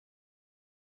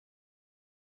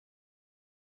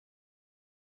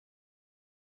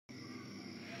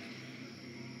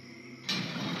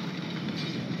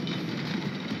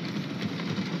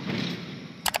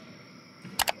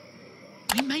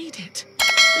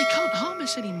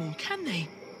us anymore, can they?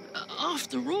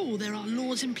 After all, there are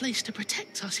laws in place to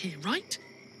protect us here, right?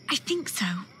 I think so,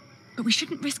 but we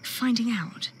shouldn't risk finding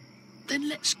out. Then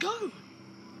let's go.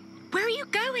 Where are you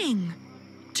going?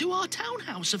 To our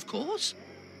townhouse, of course.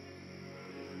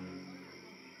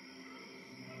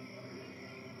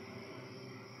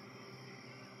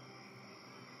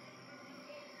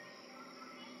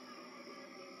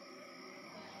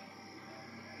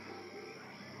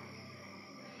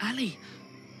 Ali,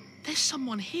 there's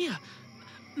someone here.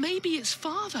 Maybe it's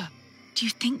Father. Do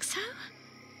you think so?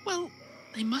 Well,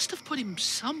 they must have put him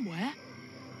somewhere.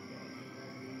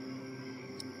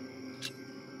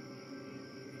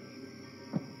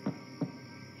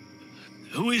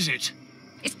 Who is it?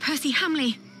 It's Percy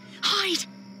Hamley. Hide!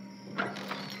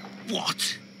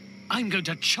 What? I'm going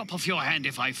to chop off your hand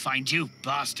if I find you,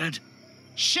 bastard.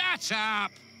 Shut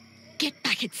up! Get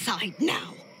back inside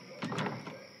now.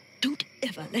 Don't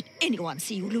ever let anyone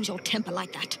see you lose your temper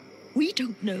like that. We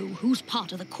don't know who's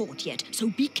part of the court yet, so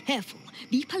be careful,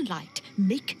 be polite,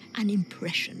 make an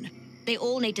impression. They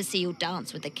all need to see you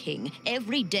dance with the king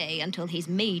every day until he's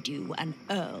made you an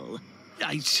earl.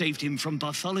 I saved him from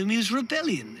Bartholomew's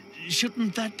rebellion.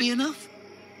 Shouldn't that be enough?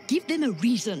 Give them a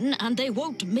reason and they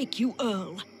won't make you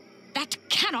earl. That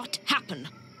cannot happen.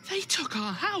 They took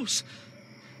our house.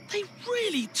 They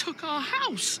really took our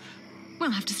house.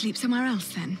 We'll have to sleep somewhere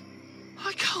else then.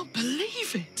 I can't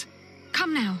believe it.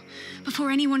 Come now,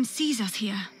 before anyone sees us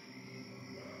here.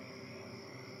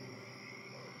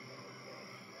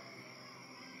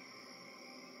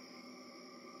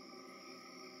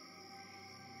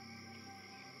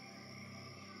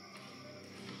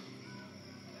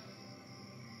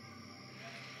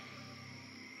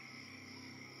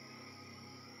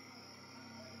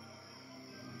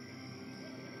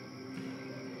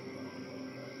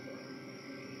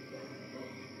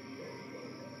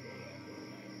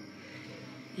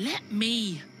 Let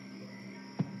me.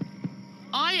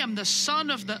 I am the son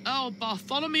of the Earl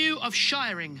Bartholomew of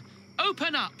Shiring.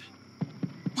 Open up.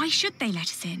 Why should they let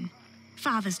us in?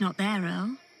 Father's not there,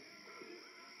 Earl.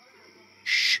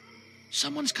 Shh.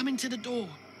 Someone's coming to the door.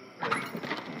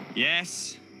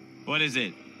 Yes? What is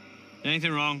it?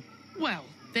 Anything wrong? Well,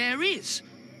 there is.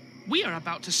 We are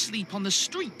about to sleep on the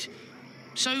street.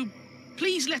 So,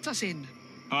 please let us in.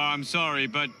 Oh, I'm sorry,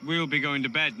 but we'll be going to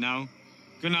bed now.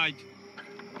 Good night.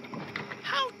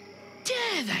 How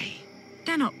dare they?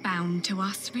 They're not bound to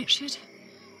us, Richard.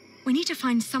 We need to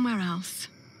find somewhere else.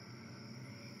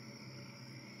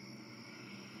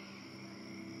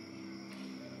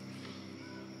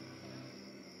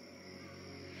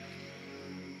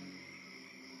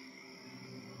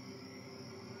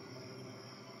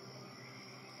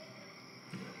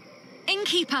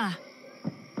 Innkeeper!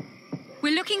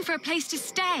 We're looking for a place to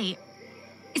stay.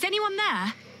 Is anyone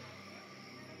there?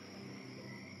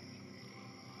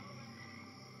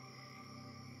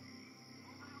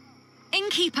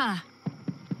 Innkeeper!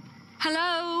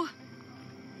 Hello?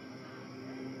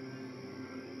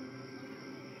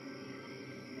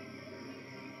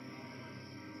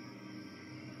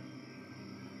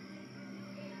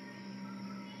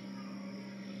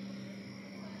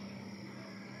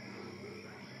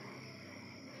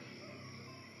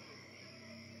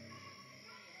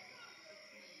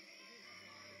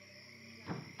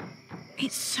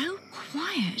 It's so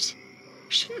quiet.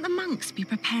 Shouldn't the monks be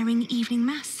preparing evening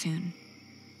mass soon?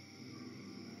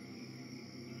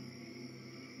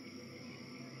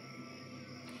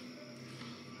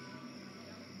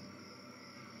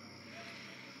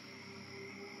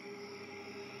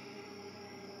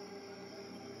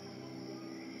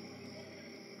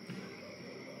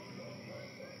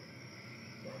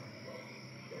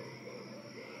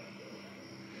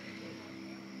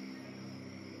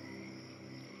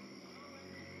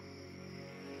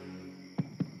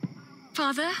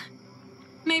 Father,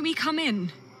 may we come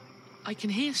in? I can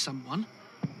hear someone.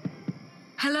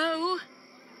 Hello?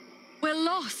 We're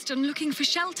lost and looking for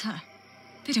shelter.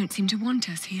 They don't seem to want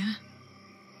us here.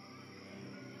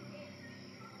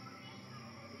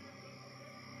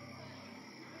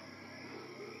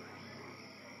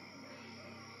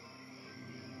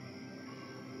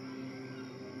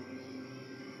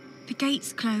 The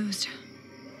gate's closed.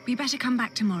 We better come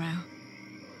back tomorrow.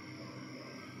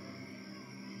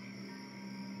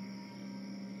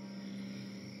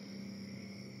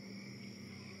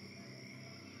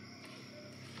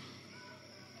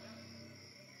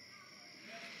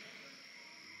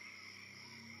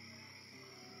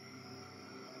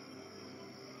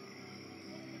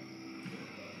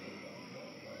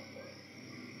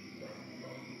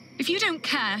 If you don't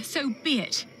care, so be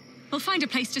it. We'll find a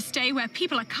place to stay where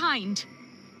people are kind.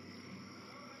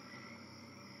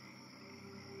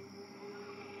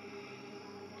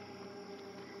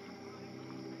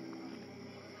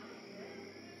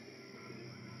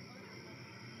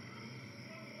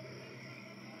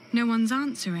 No one's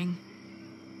answering.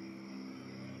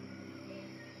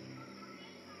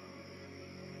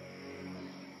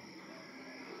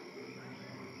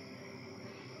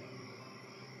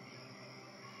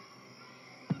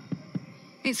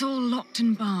 It's all locked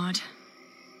and barred.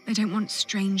 They don't want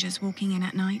strangers walking in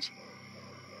at night.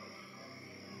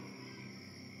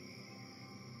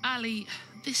 Ali,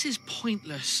 this is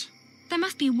pointless. There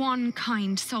must be one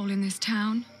kind soul in this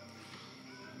town.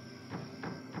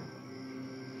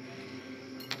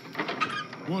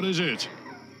 What is it?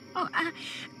 Oh,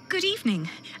 good evening.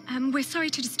 We're sorry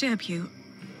to disturb you,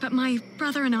 but my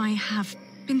brother and I have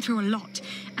been through a lot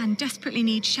and desperately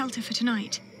need shelter for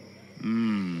tonight.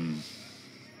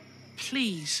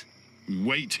 Please.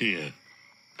 Wait here.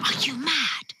 Are you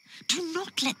mad? Do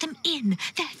not let them in.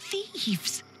 They're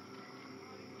thieves.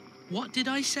 What did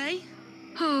I say?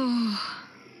 Oh.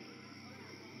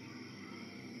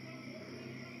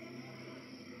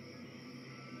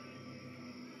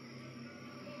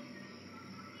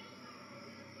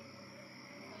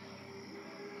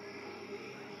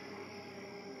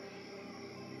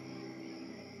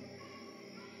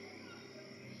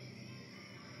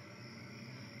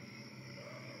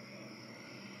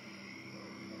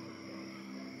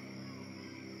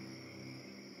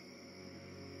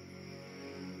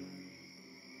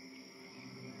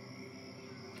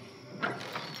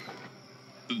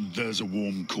 There's a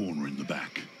warm corner in the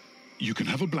back. You can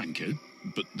have a blanket,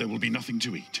 but there will be nothing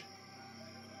to eat.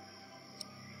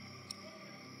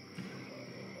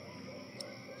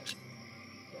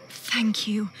 Thank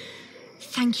you.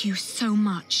 Thank you so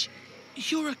much.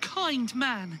 You're a kind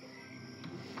man.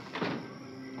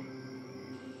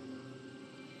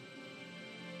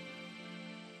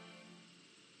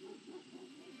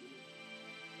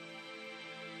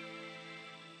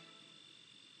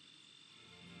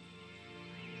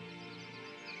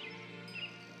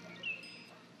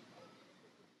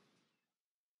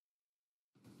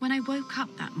 When I woke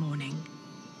up that morning,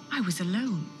 I was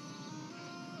alone.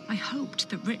 I hoped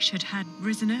that Richard had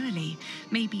risen early,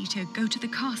 maybe to go to the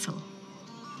castle.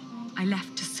 I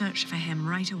left to search for him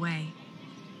right away.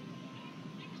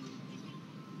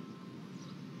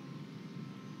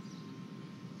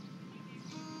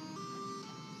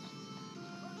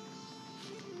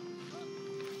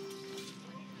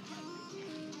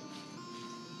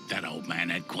 That old man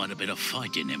had quite a bit of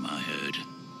fight in him, I heard.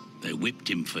 They whipped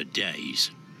him for days.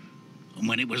 And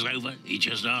when it was over, he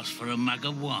just asked for a mug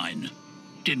of wine.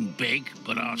 Didn't beg,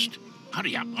 but asked,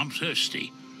 "Hurry up, I'm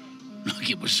thirsty."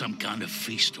 Like it was some kind of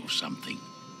feast or something.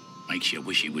 Makes you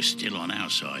wish he was still on our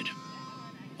side.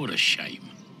 What a shame.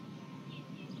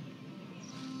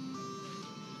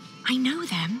 I know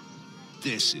them.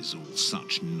 This is all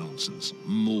such nonsense.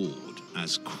 Maud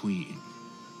as queen.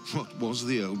 What was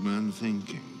the old man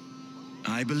thinking?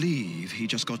 I believe he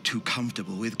just got too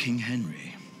comfortable with King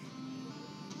Henry.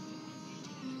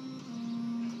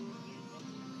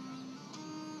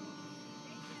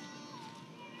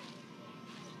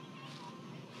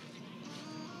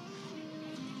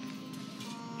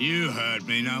 You heard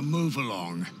me, now move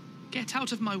along. Get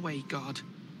out of my way, guard.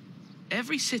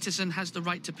 Every citizen has the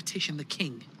right to petition the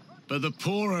king. But the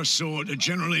poorer sort are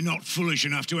generally not foolish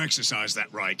enough to exercise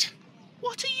that right.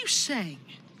 What are you saying?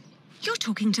 You're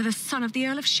talking to the son of the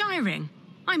Earl of Shiring.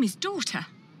 I'm his daughter.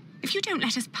 If you don't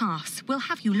let us pass, we'll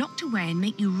have you locked away and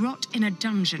make you rot in a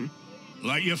dungeon.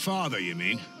 Like your father, you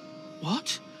mean?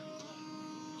 What?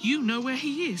 You know where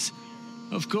he is?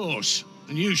 Of course.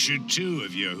 And you should too,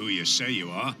 if you're who you say you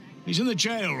are. He's in the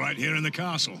jail right here in the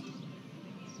castle.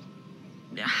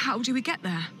 How do we get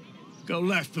there? Go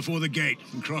left before the gate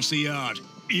and cross the yard.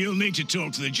 You'll need to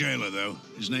talk to the jailer, though.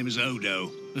 His name is Odo,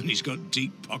 and he's got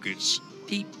deep pockets.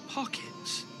 Deep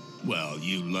pockets? Well,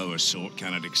 you lower sort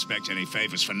cannot expect any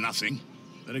favors for nothing.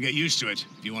 Better get used to it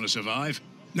if you want to survive.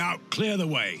 Now, clear the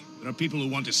way. There are people who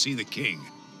want to see the king.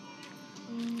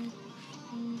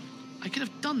 I could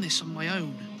have done this on my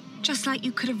own. Just like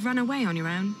you could have run away on your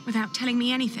own without telling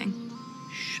me anything.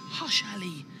 Shh, hush,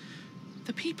 Ali.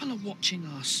 The people are watching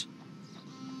us.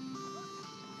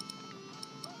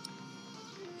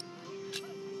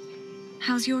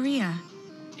 How's your ear?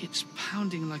 It's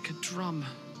pounding like a drum.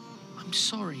 I'm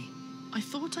sorry. I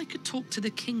thought I could talk to the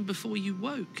king before you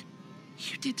woke.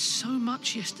 You did so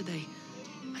much yesterday.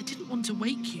 I didn't want to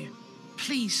wake you.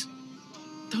 Please,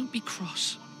 don't be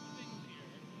cross.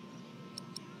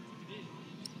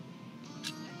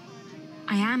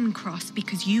 I am cross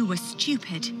because you were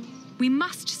stupid. We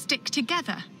must stick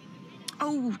together.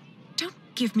 Oh, don't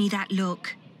give me that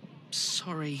look.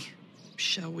 Sorry.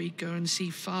 Shall we go and see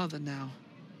Father now?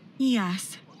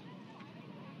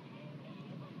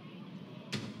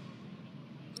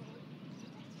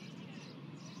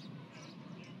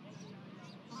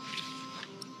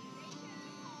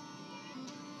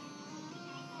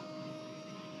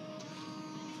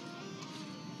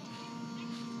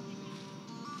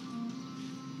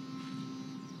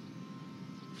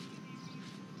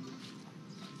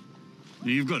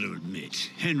 You've got to admit,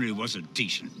 Henry was a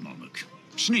decent monarch.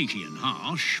 Sneaky and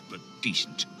harsh, but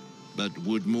decent. But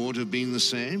would Maud have been the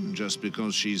same, just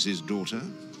because she's his daughter?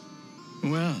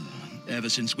 Well, ever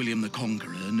since William the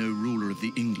Conqueror, no ruler of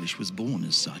the English was born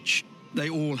as such. They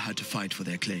all had to fight for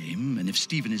their claim, and if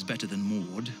Stephen is better than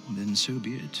Maud, then so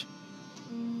be it.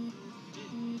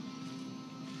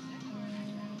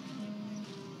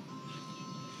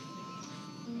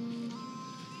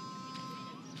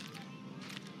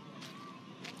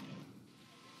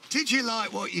 Did you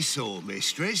like what you saw,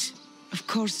 mistress? Of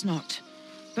course not.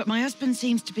 But my husband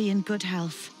seems to be in good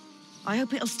health. I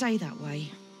hope it'll stay that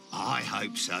way. I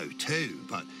hope so too,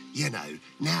 but, you know,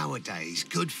 nowadays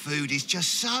good food is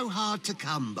just so hard to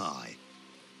come by.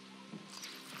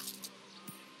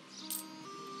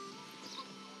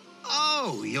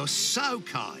 Oh, you're so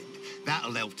kind.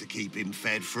 That'll help to keep him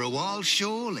fed for a while,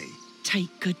 surely.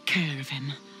 Take good care of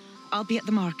him. I'll be at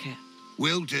the market.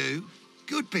 Will do.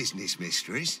 Good business,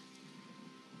 mistress.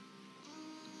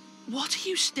 What are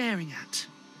you staring at?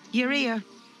 Your ear.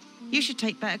 You should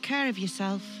take better care of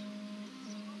yourself.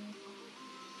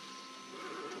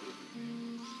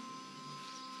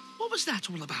 What was that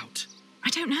all about? I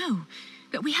don't know,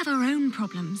 but we have our own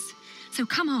problems. So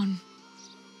come on.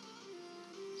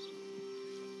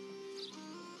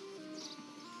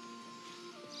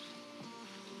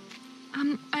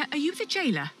 Are you the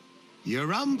jailer?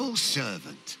 Your humble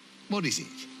servant. What is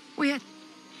it?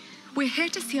 We're here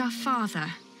to see our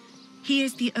father. He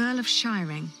is the Earl of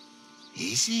Shiring.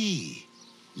 Is he?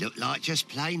 Look like just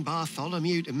plain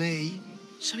Bartholomew to me.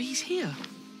 So he's here.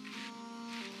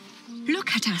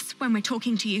 Look at us when we're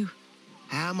talking to you.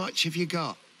 How much have you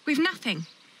got? We've nothing.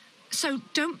 So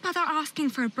don't bother asking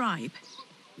for a bribe.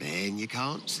 Then you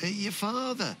can't see your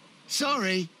father.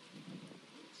 Sorry.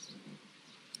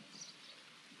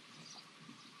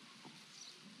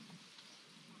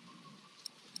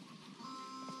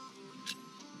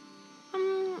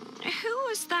 Who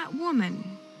was that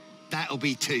woman? That'll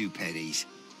be 2 pennies.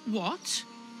 What?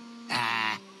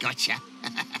 Ah, gotcha.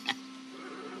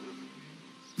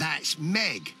 That's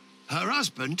Meg. Her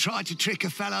husband tried to trick a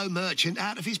fellow merchant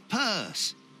out of his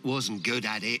purse. Wasn't good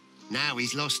at it. Now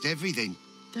he's lost everything.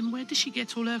 Then where does she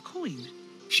get all her coin?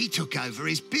 She took over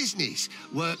his business,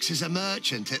 works as a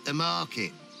merchant at the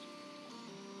market.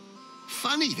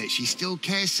 Funny that she still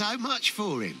cares so much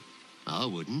for him. I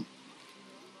wouldn't.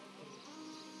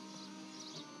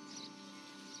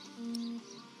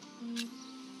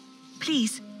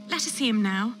 Please, let us see him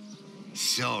now.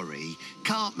 Sorry,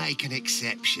 can't make an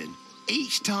exception.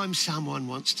 Each time someone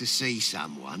wants to see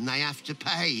someone, they have to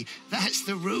pay. That's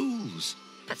the rules.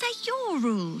 But they're your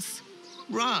rules.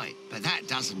 Right, but that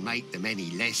doesn't make them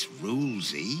any less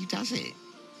rulesy, does it?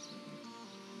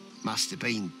 Must have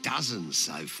been dozens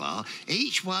so far,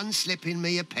 each one slipping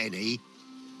me a penny.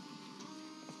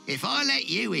 If I let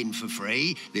you in for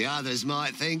free, the others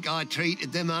might think I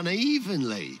treated them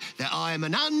unevenly, that I am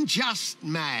an unjust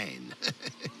man.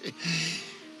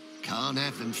 Can't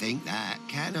have them think that,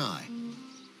 can I?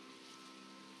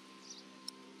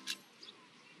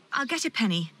 I'll get a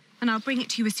penny, and I'll bring it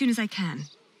to you as soon as I can.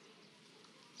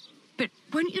 But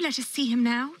won't you let us see him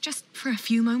now, just for a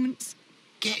few moments?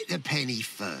 Get the penny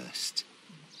first.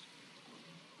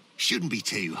 Shouldn't be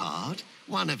too hard.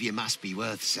 One of you must be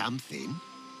worth something.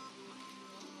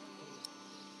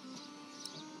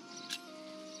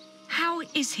 How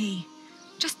is he?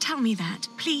 Just tell me that,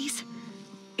 please.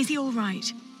 Is he all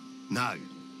right? No,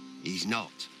 he's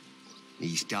not.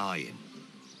 He's dying.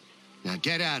 Now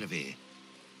get out of here.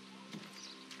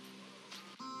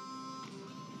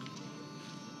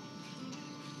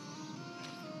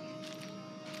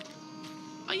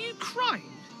 Are you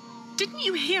crying? Didn't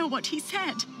you hear what he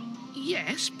said?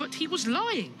 Yes, but he was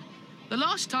lying. The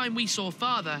last time we saw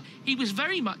Father, he was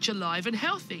very much alive and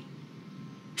healthy.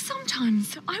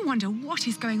 Sometimes I wonder what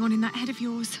is going on in that head of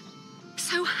yours.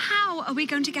 So how are we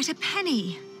going to get a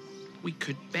penny? We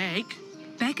could beg.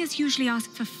 Beggars usually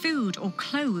ask for food or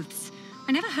clothes.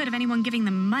 I never heard of anyone giving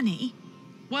them money.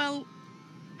 Well,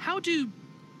 how do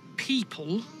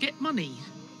people get money?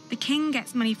 The king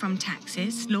gets money from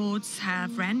taxes, lords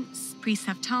have rents, priests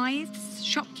have tithes,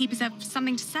 shopkeepers have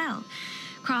something to sell,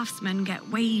 craftsmen get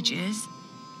wages,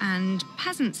 and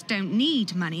peasants don't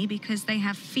need money because they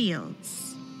have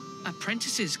fields.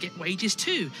 Apprentices get wages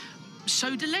too.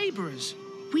 So do labourers.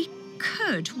 We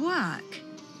could work.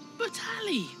 But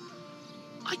Ali,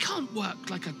 I can't work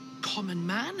like a common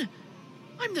man.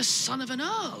 I'm the son of an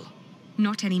earl.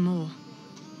 Not anymore.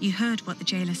 You heard what the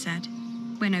jailer said.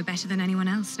 We're no better than anyone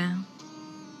else now.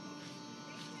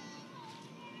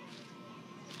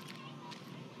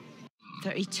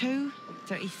 $32,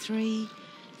 $33,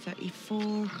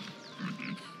 34.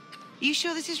 You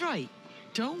sure this is right?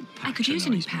 Don't I could use a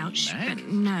new patronise pouch, me, Meg. but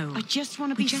no. I just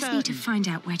want to We be just certain. need to find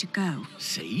out where to go.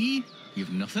 See?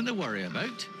 You've nothing to worry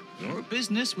about. Your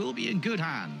business will be in good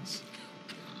hands.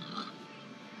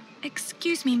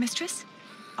 Excuse me, mistress.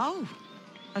 Oh,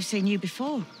 I've seen you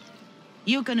before.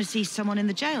 You're going to see someone in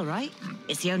the jail, right?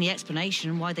 It's the only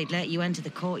explanation why they'd let you enter the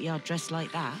courtyard dressed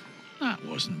like that. That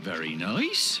wasn't very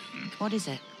nice. What is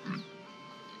it?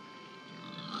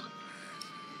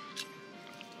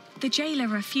 The jailer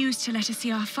refused to let us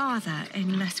see our father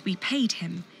unless we paid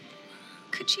him.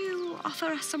 Could you offer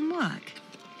us some work?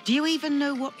 Do you even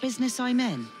know what business I'm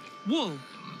in? Wool.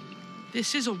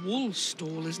 This is a wool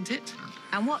stall, isn't it?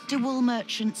 And what do wool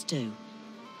merchants do?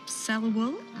 Sell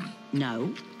wool?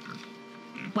 No.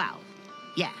 Well,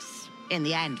 yes, in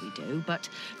the end we do, but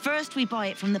first we buy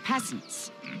it from the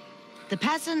peasants. The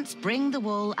peasants bring the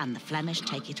wool and the Flemish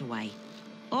take it away.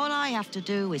 All I have to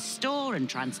do is store and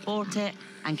transport it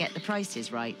and get the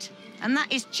prices right. And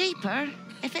that is cheaper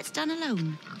if it's done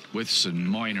alone. With some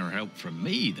minor help from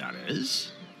me, that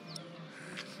is.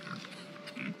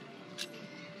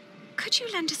 Could you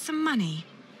lend us some money?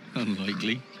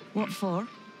 Unlikely. What for?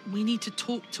 We need to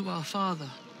talk to our father.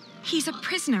 He's a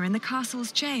prisoner in the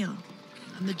castle's jail.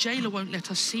 And the jailer won't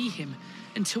let us see him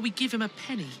until we give him a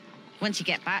penny. Once you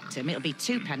get back to him, it'll be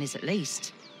 2 pennies at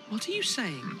least. What are you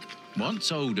saying?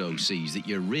 Once Odo sees that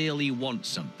you really want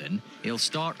something, he'll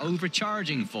start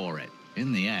overcharging for it.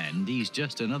 In the end, he's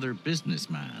just another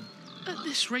businessman. At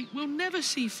this rate, we'll never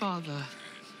see father.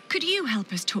 Could you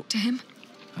help us talk to him?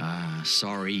 Ah,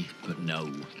 sorry, but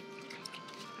no.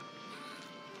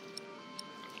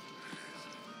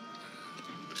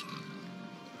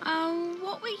 Oh,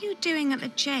 what were you doing at the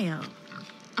jail?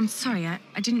 I'm sorry, I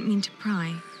didn't mean to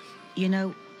pry. You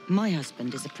know, my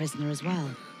husband is a prisoner as well.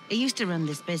 He used to run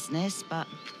this business, but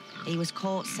he was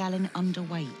caught selling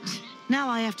underweight. Now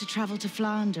I have to travel to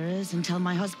Flanders and tell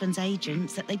my husband's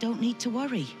agents that they don't need to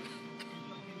worry.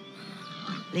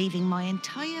 Leaving my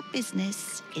entire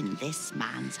business in this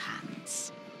man's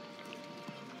hands.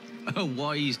 A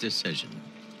wise decision.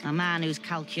 A man whose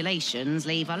calculations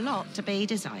leave a lot to be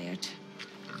desired.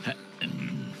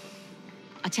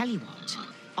 I tell you what,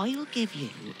 I'll give you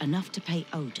enough to pay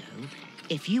Odo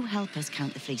if you help us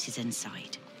count the fleeces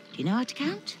inside. Do you know how to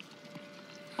count?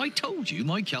 I told you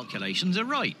my calculations are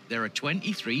right. There are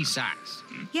 23 sacks.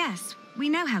 Yes, we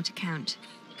know how to count.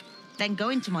 Then go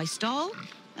into my stall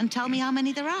and tell me how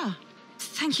many there are.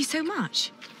 Thank you so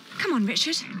much. Come on,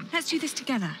 Richard. Let's do this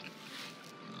together.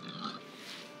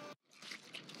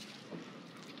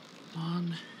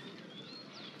 1,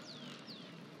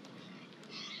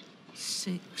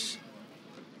 6,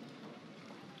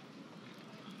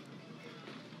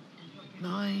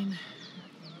 9.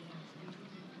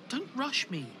 Don't rush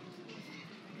me.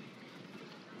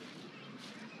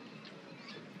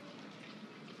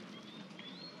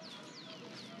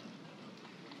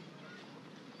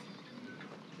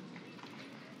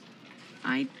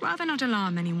 I'd rather not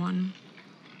alarm anyone.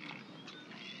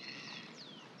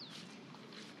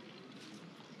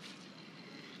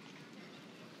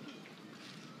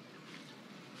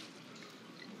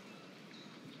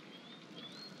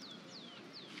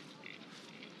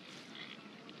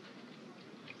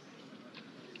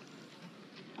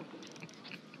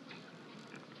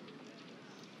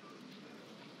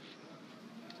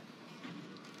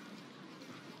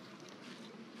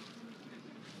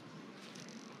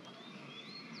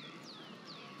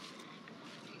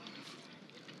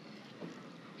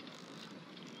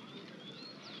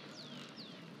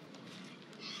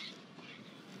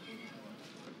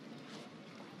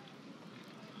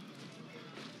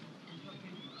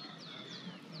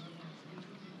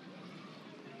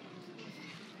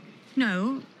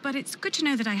 No, but it's good to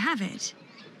know that I have it.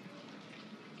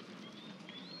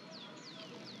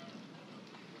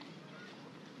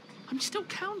 I'm still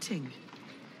counting.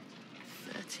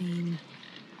 13,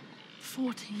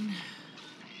 14,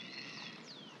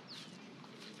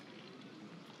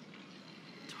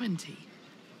 20.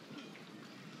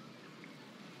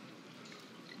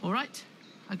 All right,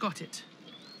 I got it.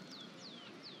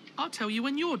 I'll tell you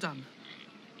when you're done.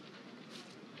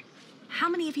 How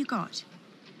many have you got?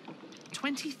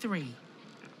 23.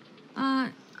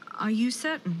 Are you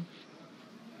certain?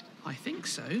 I think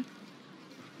so.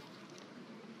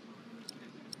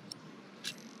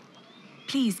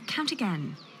 Please, count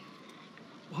again.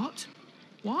 What?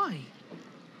 Why?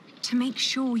 To make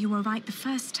sure you were right the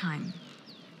first time.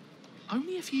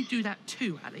 Only if you do that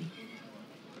too, Ali.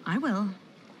 I will.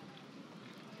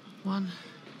 1,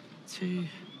 2,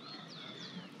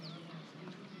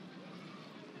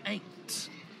 8,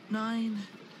 9,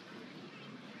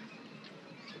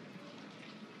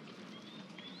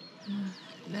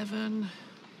 11,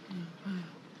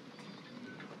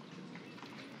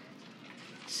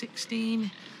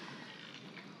 16.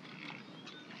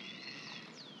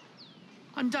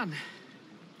 I'm done.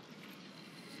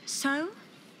 So?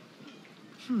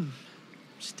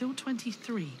 Still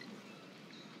 23.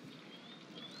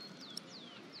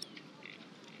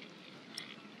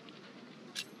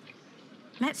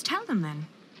 Let's tell them then.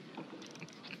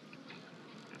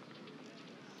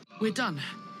 We're done.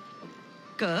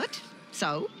 Good.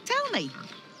 So, tell me.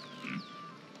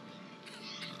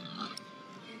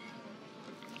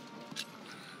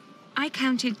 I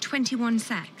counted 21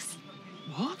 sacks.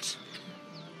 What?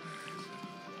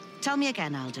 Tell me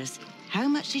again, Aldous. How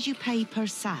much did you pay per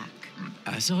sack?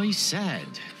 As I said,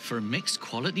 for mixed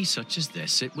quality such as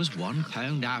this, it was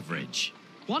 £1 average.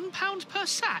 £1 per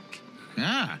sack?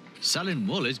 Ah, selling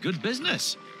wool is good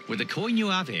business. With the coin you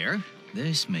have here,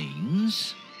 this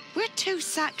means... We're 2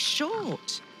 sacks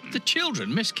short. The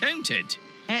children miscounted.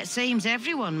 It seems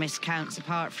everyone miscounts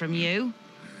apart from you.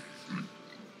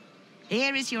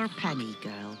 Here is your penny,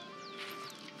 girl.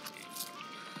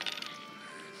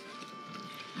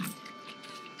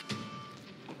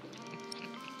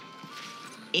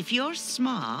 If you're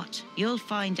smart, you'll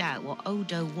find out what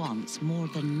Odo wants more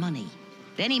than money.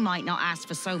 Then he might not ask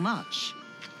for so much.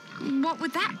 What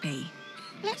would that be?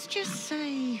 Let's just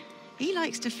say he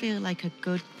likes to feel like a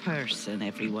good person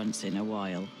every once in a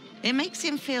while. It makes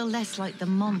him feel less like the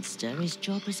monster his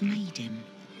job has made him.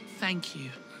 Thank you.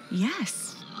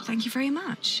 Yes, thank you very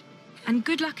much. And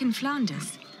good luck in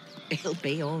Flanders. It'll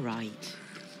be all right.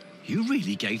 You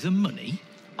really gave them money?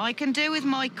 I can do with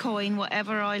my coin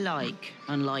whatever I like,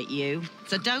 unlike you.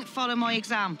 So don't follow my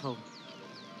example.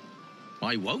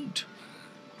 I won't.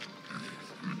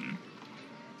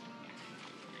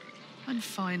 I'm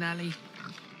fine, Ali.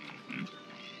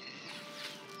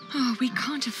 Oh, we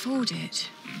can't afford it.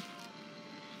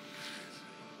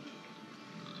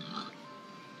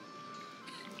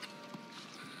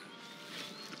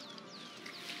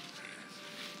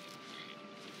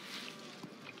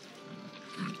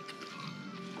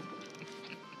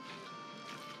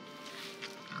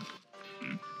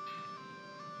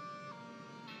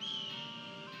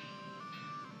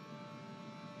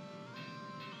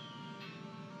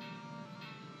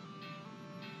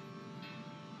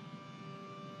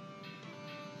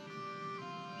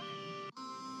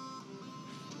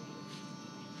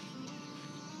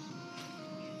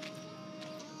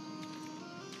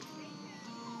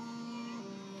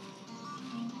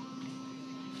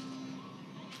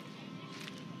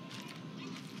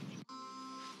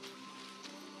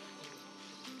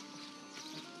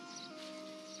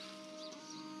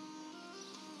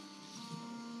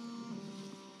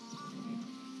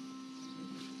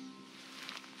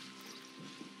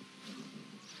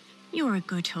 You're a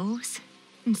good horse,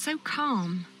 and so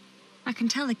calm. I can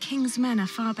tell the King's men are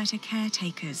far better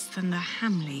caretakers than the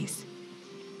Hamleys.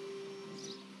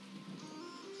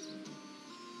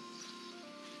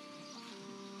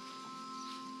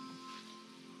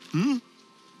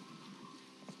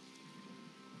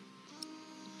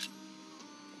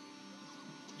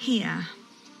 Here.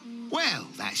 Well,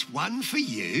 that's 1 for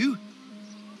you.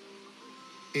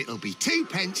 It'll be 2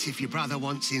 pence if your brother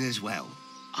wants in as well.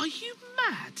 Are you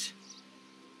mad?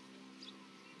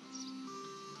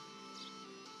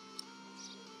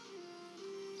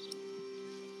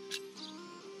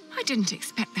 I didn't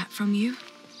expect that from you.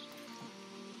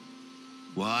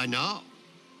 Why not?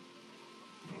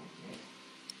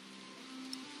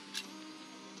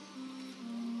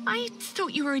 I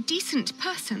thought you were a decent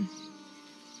person.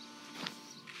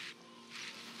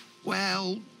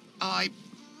 Well, I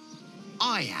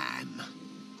am.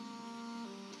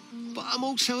 But I'm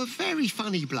also a very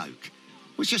funny bloke.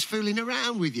 Was just fooling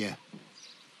around with you.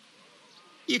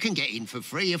 You can get in for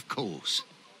free, of course.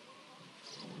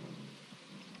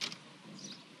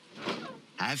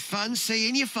 Have fun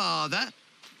seeing your father.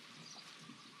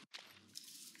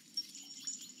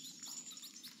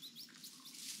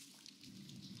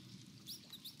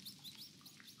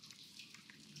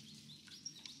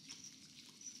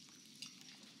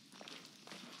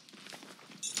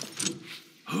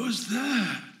 Who's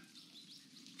there?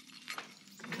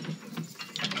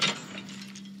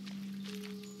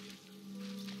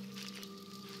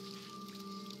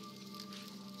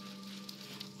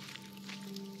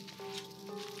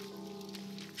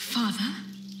 Father?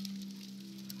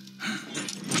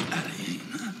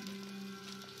 Alina?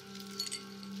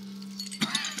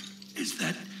 Is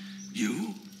that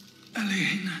you,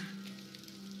 Alina?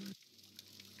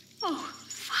 Oh,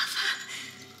 Father.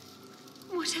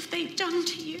 What have they done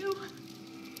to you?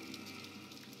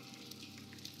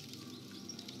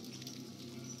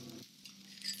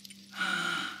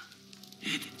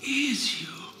 is you.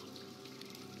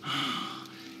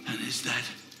 And is that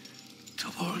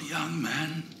tall young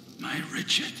man my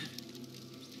Richard?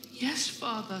 Yes,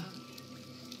 Father.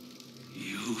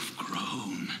 You've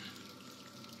grown.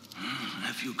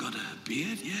 Have you got a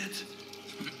beard yet?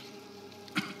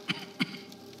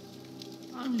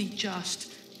 Only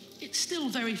just. It's still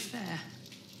very fair.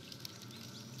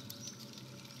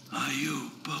 Are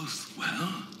you both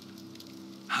well?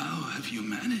 How have you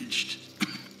managed?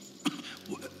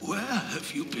 Where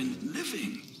have you been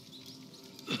living?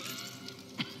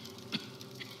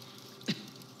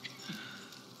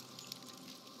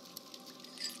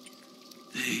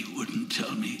 They wouldn't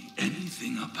tell me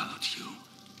anything about you.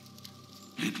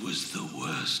 It was the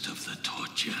worst of the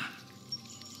torture.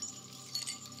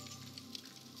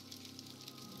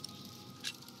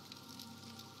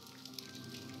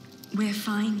 We're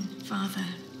fine, Father.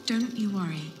 Don't you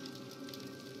worry.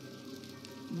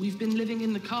 We've been living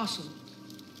in the castle.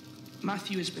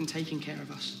 Matthew has been taking care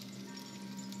of us.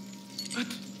 But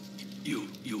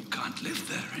you can't live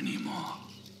there anymore.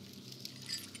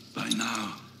 By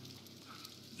now,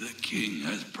 the king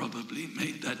has probably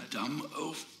made that dumb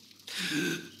oaf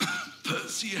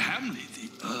Percy Hamley the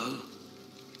Earl.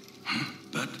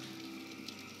 But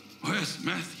where's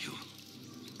Matthew?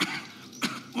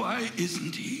 Why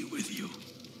isn't he with you?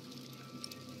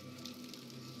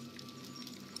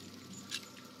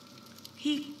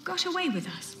 He got away with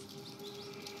us.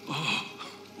 Oh,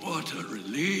 what a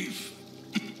relief.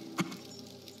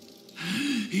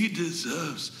 He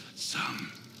deserves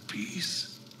some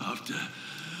peace after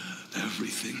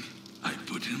everything I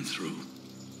put him through.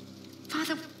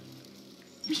 Father,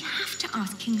 we have to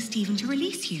ask King Stephen to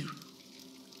release you.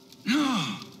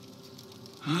 No.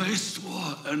 I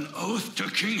swore an oath to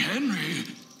King Henry.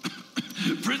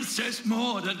 Princess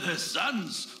Maud and her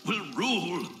sons will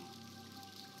rule.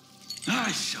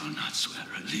 I shall not swear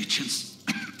allegiance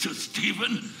to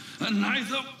Stephen, and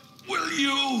neither will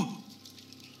you,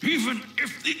 even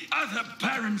if the other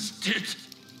barons did.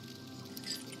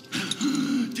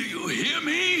 Do you hear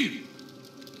me?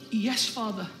 Yes,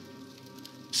 Father.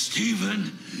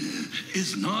 Stephen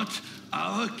is not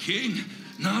our king,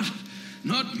 not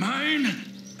mine,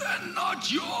 and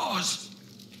not yours.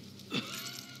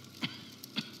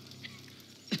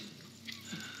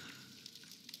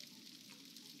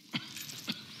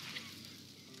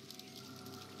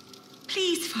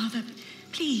 Please, Father,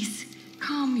 please,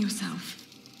 calm yourself.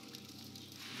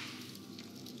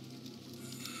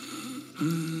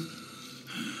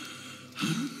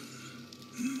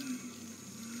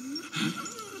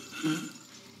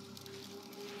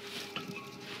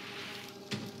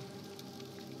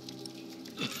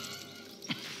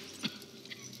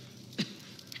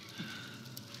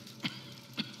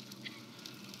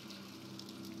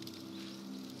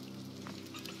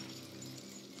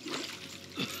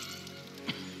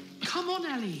 Come on,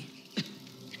 Ellie.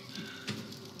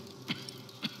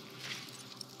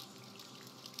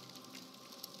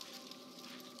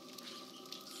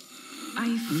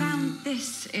 I found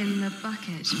this in the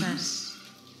bucket, but...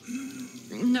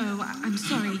 No, I'm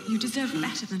sorry. You deserve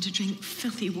better than to drink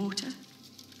filthy water.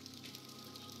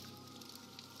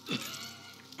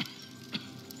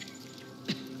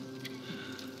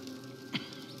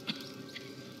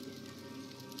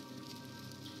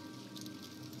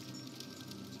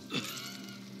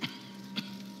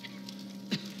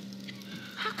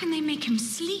 How can they make him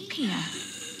sleep here?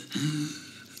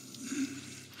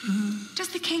 Does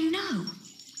the king know?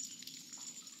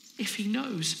 If he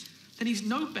knows, then he's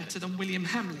no better than William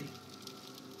Hamley.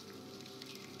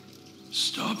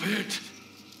 Stop it,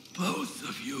 both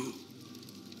of you.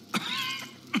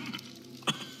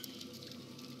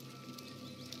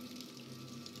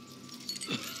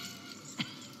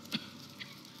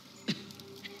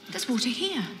 There's water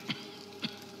here.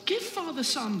 Give Father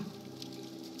some.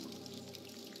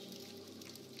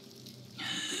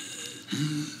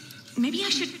 Maybe I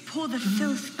should pour the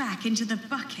filth back into the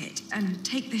bucket and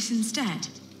take this instead.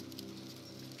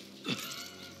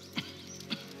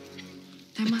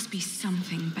 There must be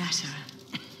something better.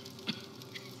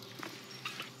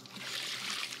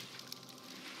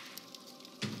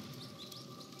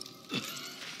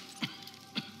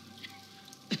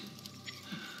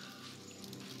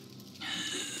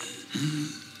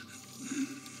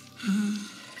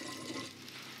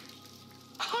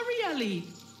 Hurry, Ellie.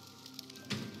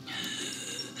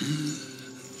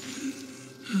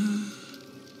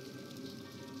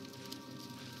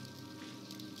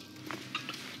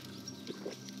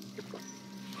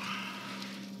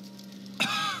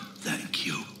 Thank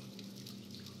you,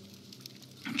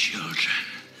 children.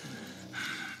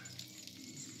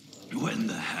 When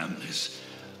the Hamleys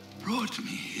brought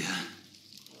me here.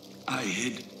 I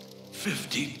hid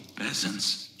 50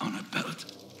 peasants on a belt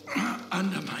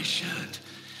under my shirt.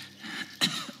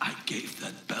 I gave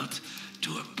that belt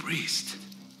to a priest.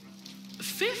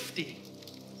 50?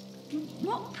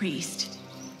 What priest?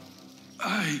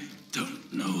 I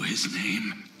don't know his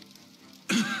name.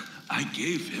 I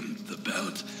gave him the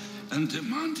belt and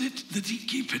demanded that he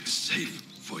keep it safe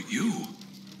for you.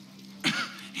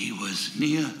 He was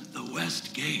near the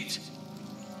west gate.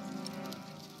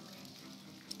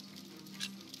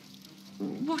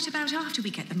 What about after we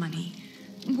get the money?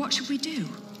 What should we do?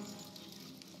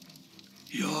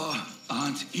 Your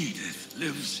Aunt Edith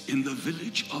lives in the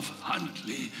village of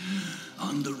Huntley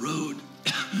on the road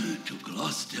to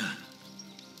Gloucester.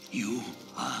 You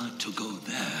are to go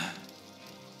there.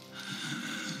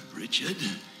 Richard,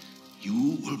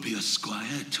 you will be a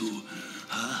squire to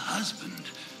her husband,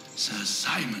 Sir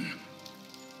Simon.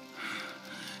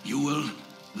 You will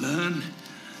learn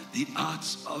the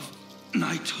arts of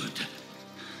knighthood.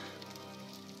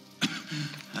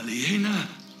 Aliena,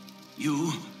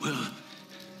 you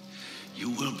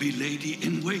will be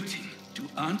lady-in-waiting to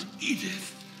Aunt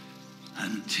Edith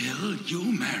until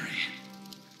you marry.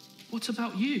 What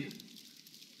about you?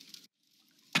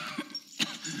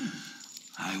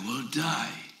 I will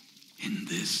die in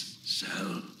this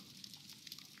cell.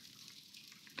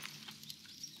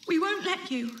 We won't let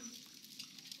you.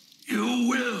 You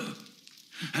will.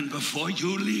 And before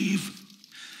you leave,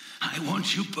 I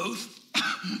want you both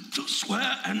to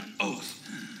swear an oath.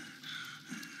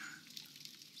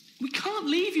 We can't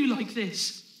leave you like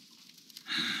this.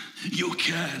 You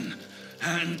can,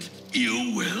 and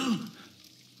you will.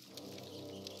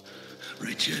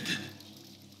 Richard,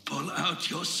 pull out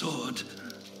your sword.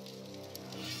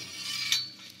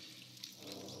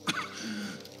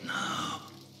 Now,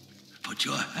 put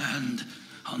your hand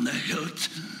on the hilt,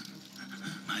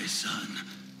 my son.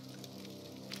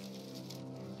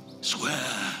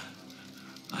 Swear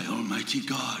by Almighty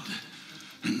God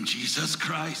and Jesus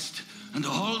Christ and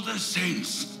all the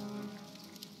saints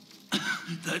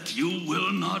that you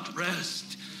will not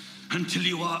rest until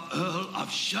you are Earl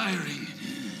of Shiring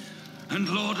and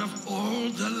Lord of all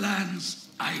the lands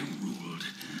I ruled.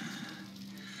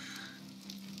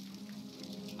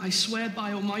 I swear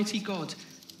by Almighty God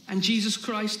and Jesus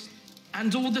Christ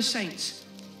and all the saints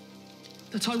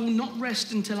that I will not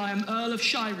rest until I am Earl of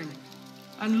Shiring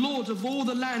and Lord of all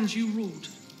the lands you ruled.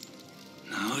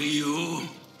 Now you,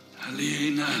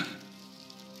 Aliena,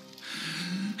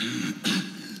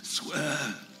 swear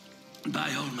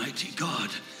by Almighty God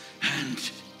and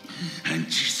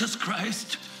Jesus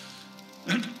Christ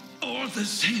and all the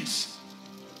saints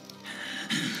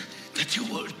that you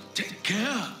will take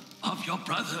care of your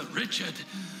brother Richard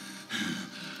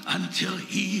until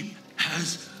he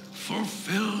has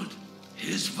fulfilled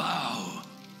his vow.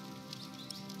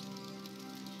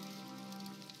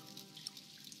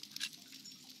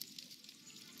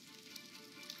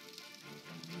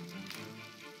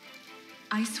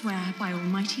 I swear by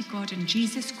Almighty God and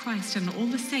Jesus Christ and all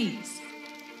the saints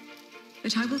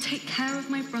that I will take care of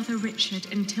my brother Richard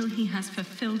until he has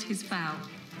fulfilled his vow.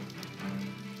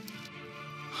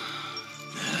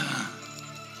 There.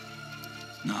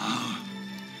 Now,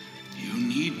 you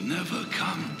need never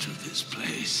come to this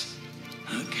place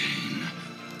again.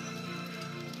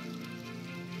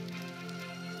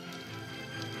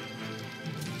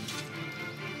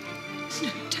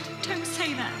 Don't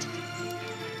say that.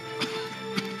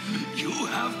 You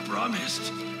have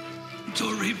promised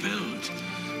to rebuild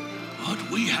what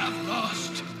we have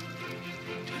lost.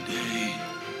 Today,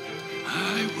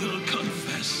 I will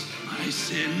confess my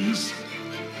sins,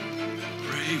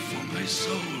 pray for my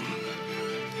soul.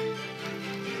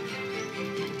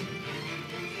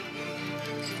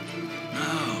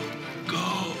 Now,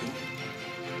 go.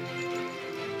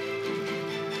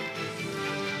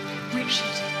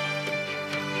 Richard.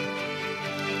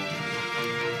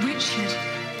 Richard,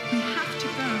 we have to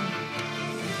go.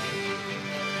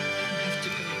 We have to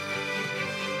go.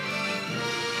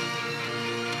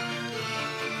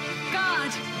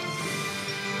 Guard!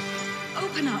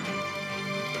 Open up.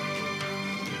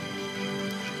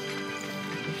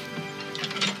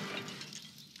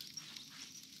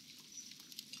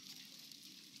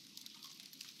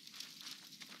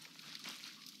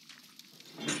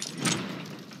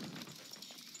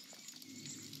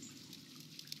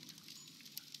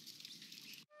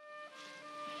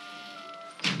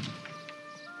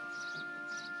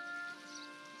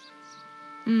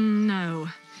 No.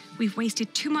 We've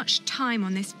wasted too much time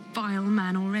on this vile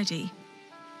man already.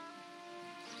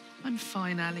 I'm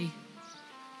fine, Ali.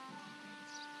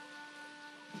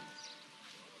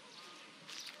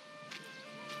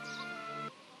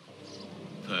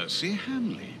 Percy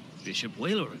Hanley. Bishop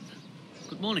Waleran.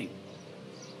 Good morning.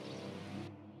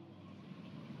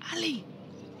 Ali!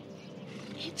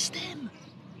 It's them!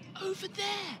 Over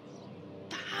there!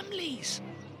 The Hamleys!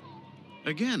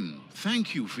 Again,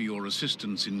 thank you for your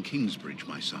assistance in Kingsbridge,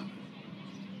 my son.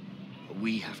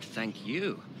 We have to thank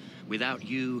you. Without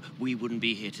you, we wouldn't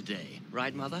be here today.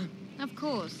 Right, Mother? Of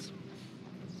course.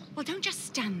 Well, don't just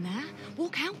stand there.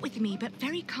 Walk out with me, but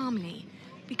very calmly.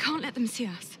 We can't let them see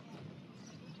us.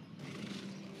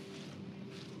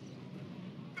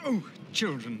 Oh,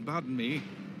 children, pardon me.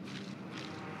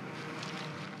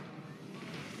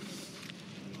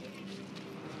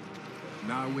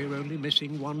 Now we're only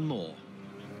missing one more.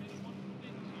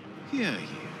 Here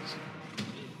he is.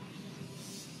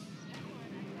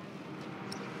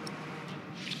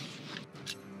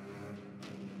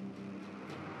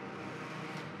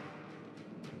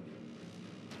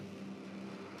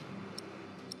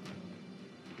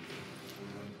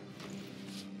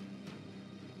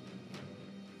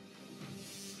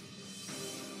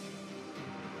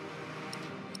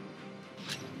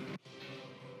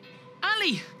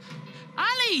 Ali!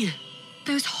 Ali!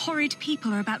 Those horrid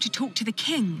people are about to talk to the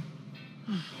king.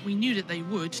 We knew that they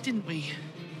would, didn't we?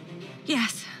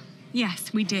 Yes,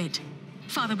 we did.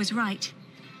 Father was right.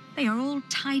 They are all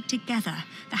tied together.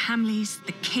 The Hamleys,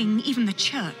 the king, even the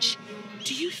church.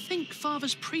 Do you think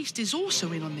Father's priest is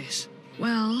also in on this?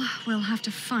 Well, we'll have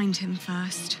to find him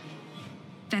first.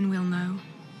 Then we'll know.